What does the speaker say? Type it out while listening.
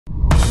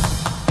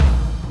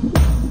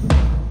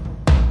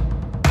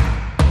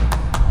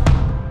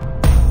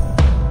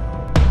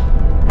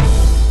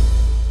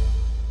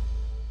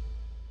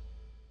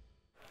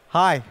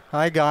Hi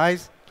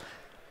guys.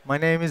 My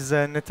name is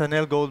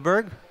Netanel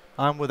Goldberg.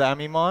 I'm with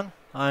Amimon.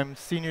 I'm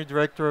Senior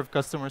Director of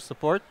Customer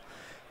Support,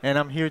 and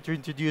I'm here to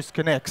introduce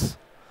CONNEX.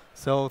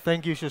 So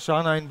thank you,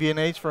 Shoshana and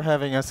B&H, for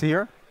having us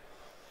here.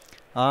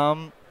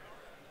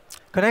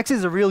 CONNEX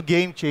is a real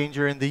game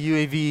changer in the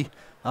UAV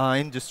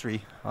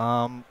industry.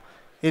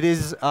 It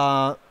is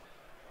a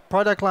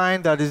product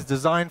line that is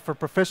designed for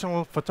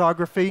professional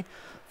photography,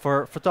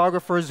 for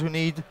photographers who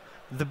need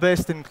the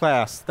best in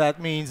class. That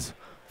means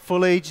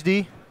full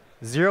HD,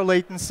 zero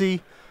latency,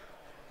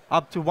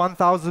 up to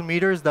 1,000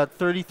 meters, that's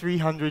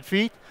 3,300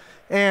 feet,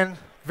 and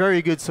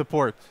very good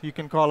support. You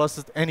can call us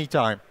at any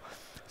time.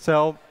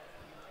 So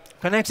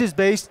CONNEX is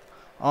based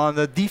on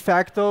the de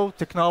facto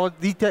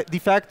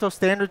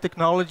standard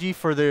technology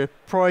for the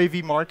Pro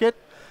AV market.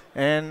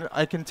 And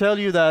I can tell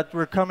you that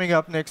we're coming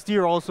up next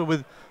year also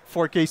with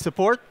 4K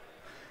support.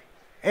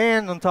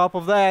 And on top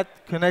of that,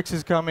 CONNEX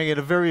is coming at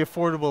a very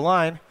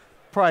affordable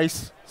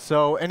price,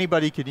 so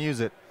anybody can use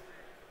it.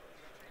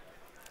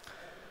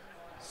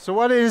 So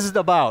what is it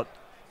about?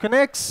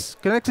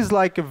 CONNEX is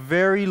like a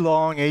very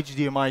long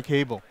HDMI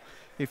cable.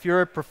 If you're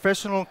a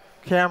professional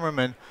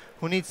cameraman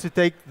who needs to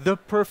take the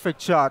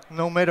perfect shot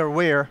no matter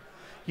where,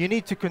 you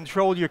need to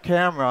control your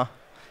camera,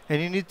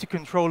 and you need to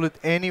control it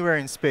anywhere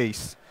in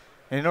space.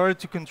 And in order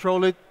to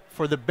control it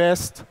for the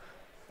best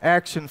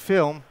action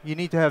film, you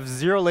need to have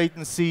zero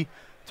latency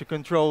to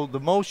control the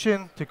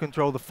motion, to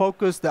control the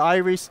focus, the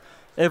iris,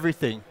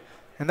 everything.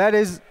 And that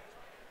is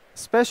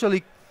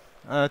especially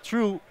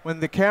true when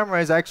the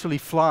camera is actually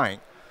flying.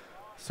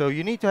 So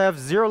you need to have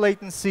zero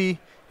latency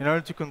in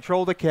order to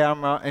control the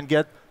camera and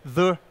get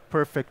the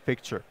perfect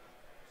picture.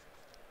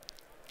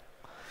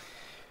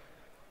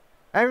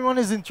 Everyone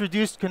has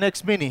introduced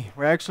CONNEX Mini.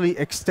 We're actually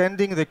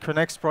extending the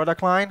CONNEX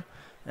product line,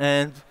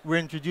 and we're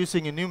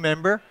introducing a new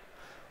member.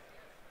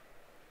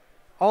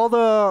 All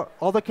the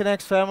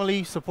CONNEX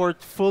family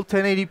support full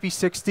 1080p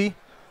 60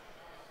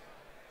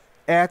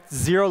 at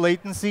zero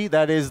latency.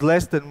 That is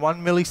less than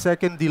 1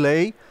 millisecond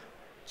delay,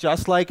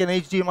 just like an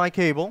HDMI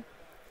cable.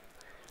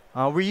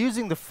 We're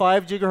using the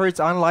 5 gigahertz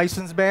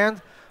unlicensed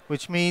band,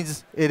 which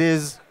means it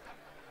is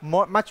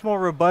much more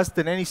robust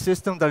than any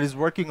system that is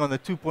working on the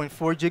 2.4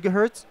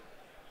 gigahertz.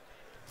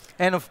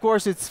 And of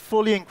course, it's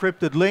fully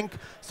encrypted link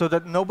so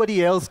that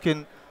nobody else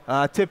can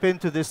tip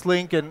into this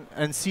link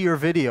and see your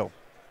video.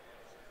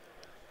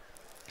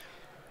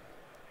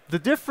 The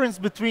difference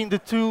between the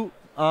two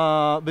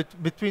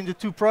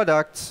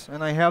products,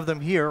 and I have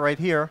them here, right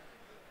here.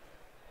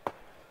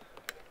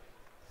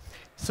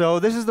 So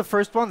this is the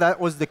first one. That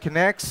was the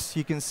CONNEX.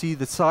 You can see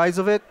the size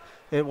of it.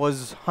 It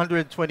was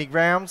 120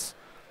 grams.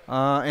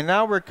 And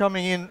now we're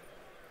coming in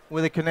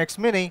with a CONNEX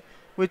Mini,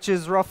 which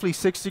is roughly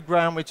 60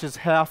 grams, which is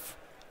half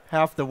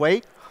the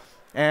weight.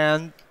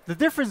 And the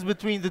difference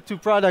between the two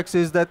products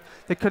is that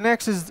the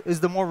CONNEX is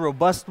the more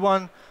robust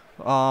one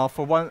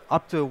for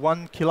up to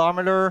 1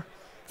 kilometer,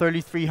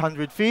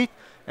 3,300 feet.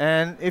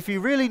 And if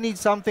you really need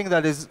something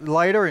that is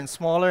lighter and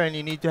smaller, and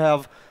you need to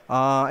have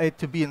it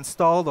to be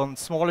installed on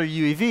smaller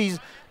UAVs,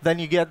 then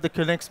you get the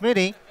CONNEX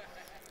Mini.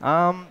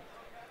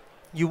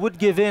 You would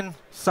give in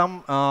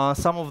some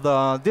of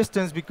the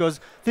distance, because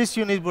this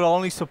unit will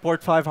only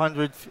support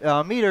 500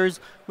 meters,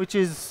 which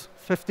is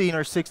 1,500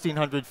 or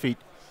 1,600 feet.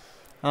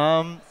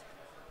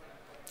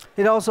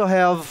 It also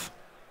have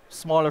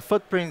smaller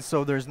footprints,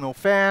 so there's no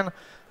fan.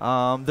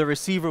 The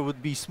receiver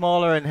would be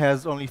smaller and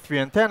has only 3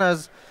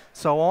 antennas,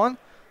 so on.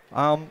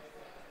 On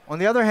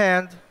the other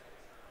hand,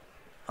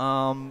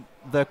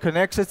 the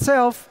CONNEX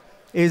itself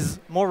is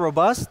more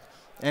robust,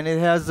 and it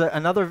has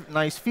another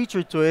nice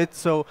feature to it.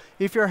 So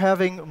if you're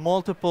having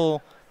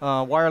multiple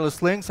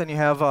wireless links, and you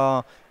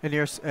have in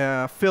your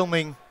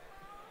filming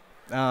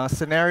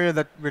scenario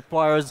that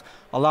requires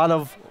a lot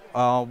of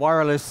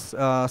wireless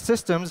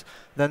systems,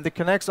 then the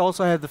CONNEX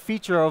also has the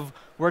feature of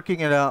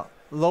working at a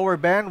lower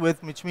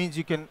bandwidth, which means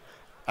you can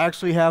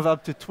actually have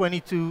up to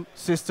 22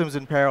 systems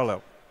in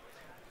parallel.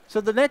 So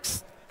the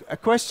next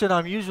question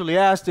I'm usually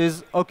asked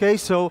is, okay,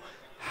 so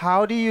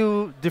how do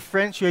you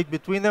differentiate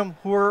between them?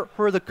 Who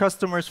are the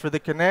customers for the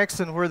CONNEX,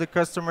 and who are the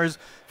customers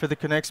for the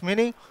CONNEX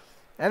Mini?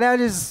 And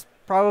that is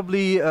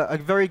probably a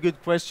very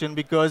good question,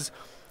 because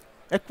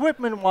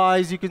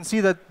equipment-wise, you can see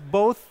that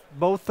both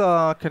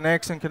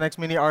CONNEX and CONNEX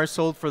Mini are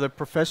sold for the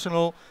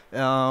professional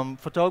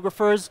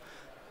photographers.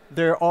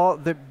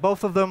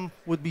 Both of them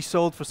would be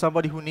sold for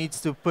somebody who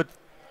needs to put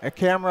a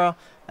camera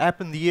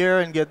up in the air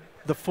and get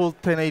the full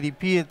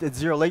 1080p at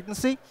zero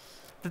latency.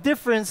 The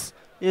difference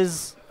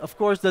is, of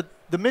course, that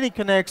the Mini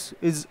CONNEX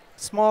is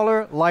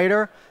smaller,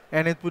 lighter,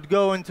 and it would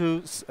go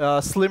into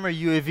slimmer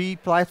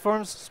UAV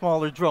platforms,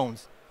 smaller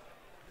drones.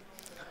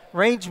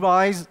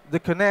 Range-wise, the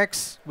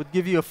CONNEX would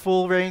give you a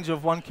full range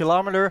of 1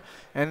 kilometer,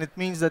 and it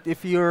means that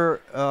if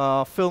you're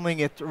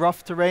filming at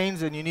rough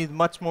terrains and you need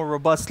much more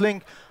robust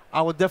link,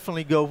 I would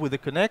definitely go with the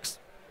CONNEX.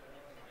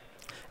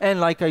 And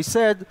like I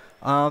said,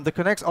 the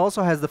CONNEX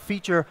also has the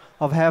feature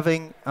of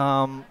having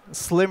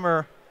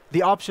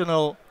the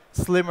optional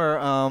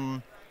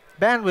slimmer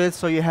bandwidth,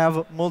 so you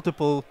have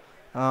multiple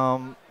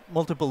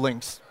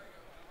links.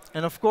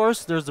 And of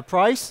course, there's the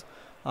price.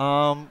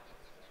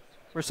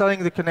 We're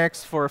selling the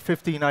CONNEX for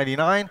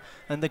 $15.99,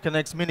 and the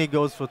CONNEX Mini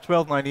goes for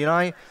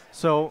 $12.99.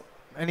 So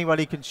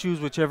anybody can choose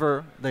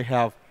whichever they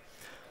have.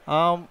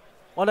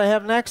 What I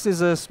have next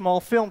is a small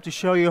film to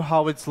show you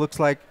how it looks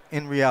like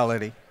in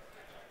reality.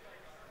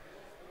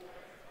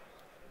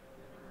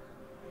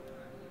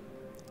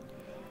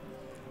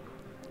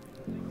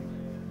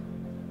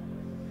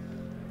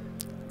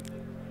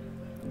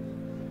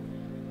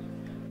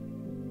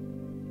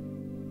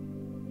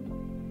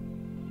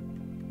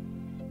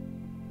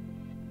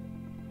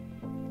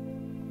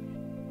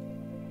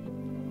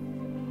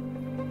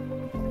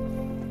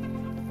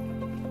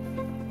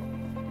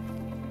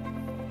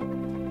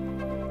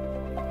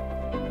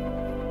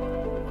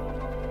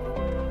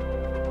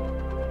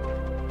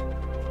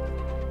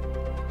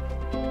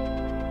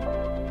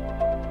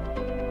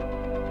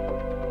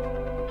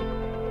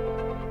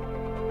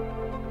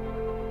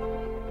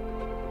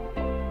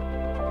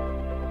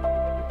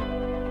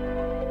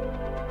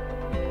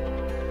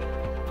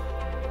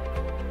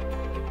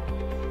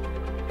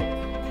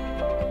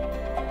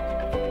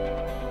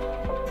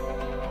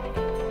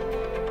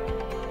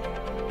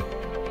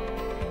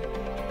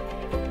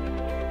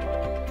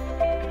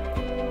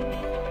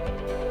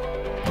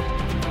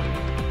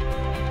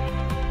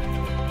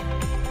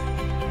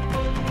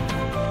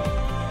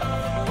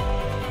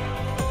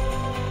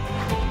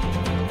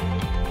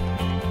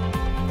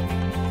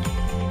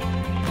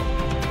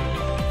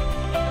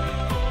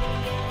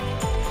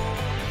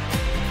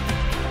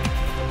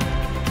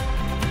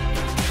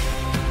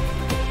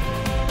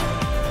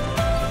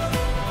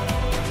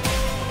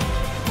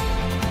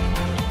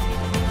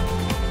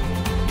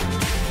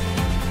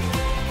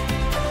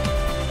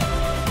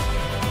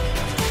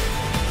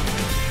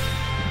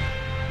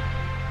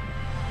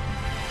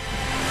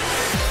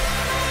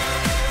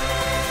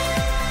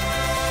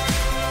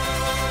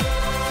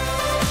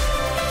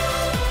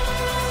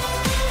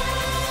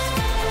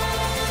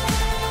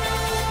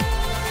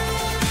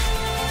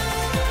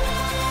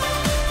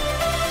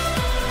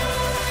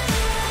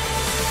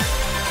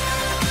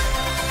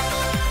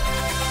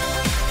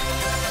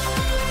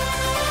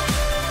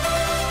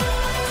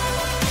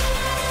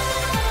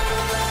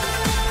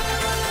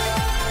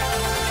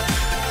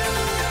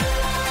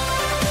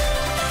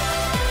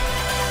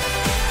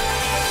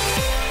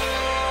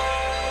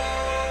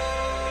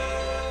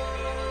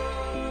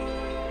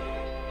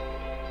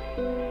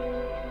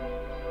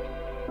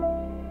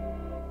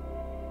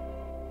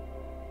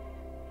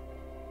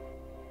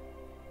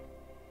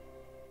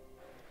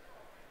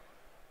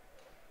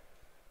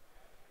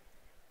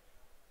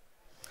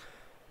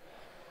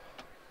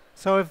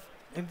 So if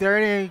there are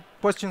any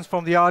questions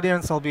from the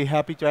audience, I'll be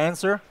happy to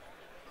answer.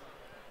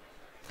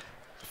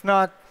 If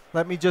not,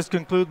 let me just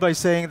conclude by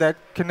saying that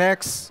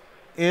CONNEX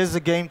is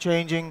a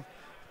game-changing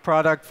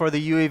product for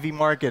the UAV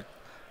market.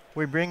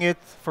 We bring it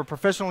for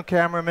professional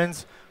cameramen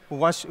who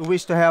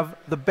wish to have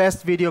the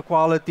best video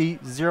quality,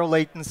 zero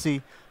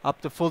latency,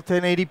 up to full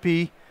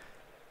 1080p,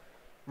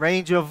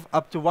 range of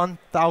up to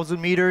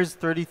 1,000 meters,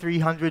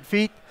 3,300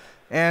 feet,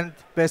 and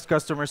best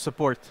customer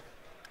support.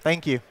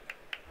 Thank you.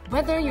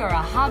 Whether you're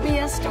a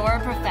hobbyist or a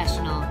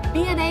professional,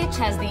 B&H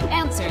has the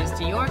answers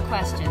to your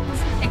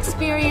questions.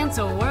 Experience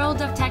a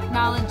world of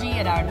technology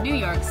at our New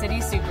York City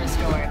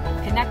Superstore.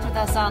 Connect with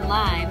us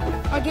online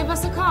or give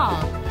us a call.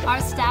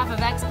 Our staff of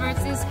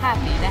experts is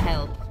happy to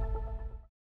help.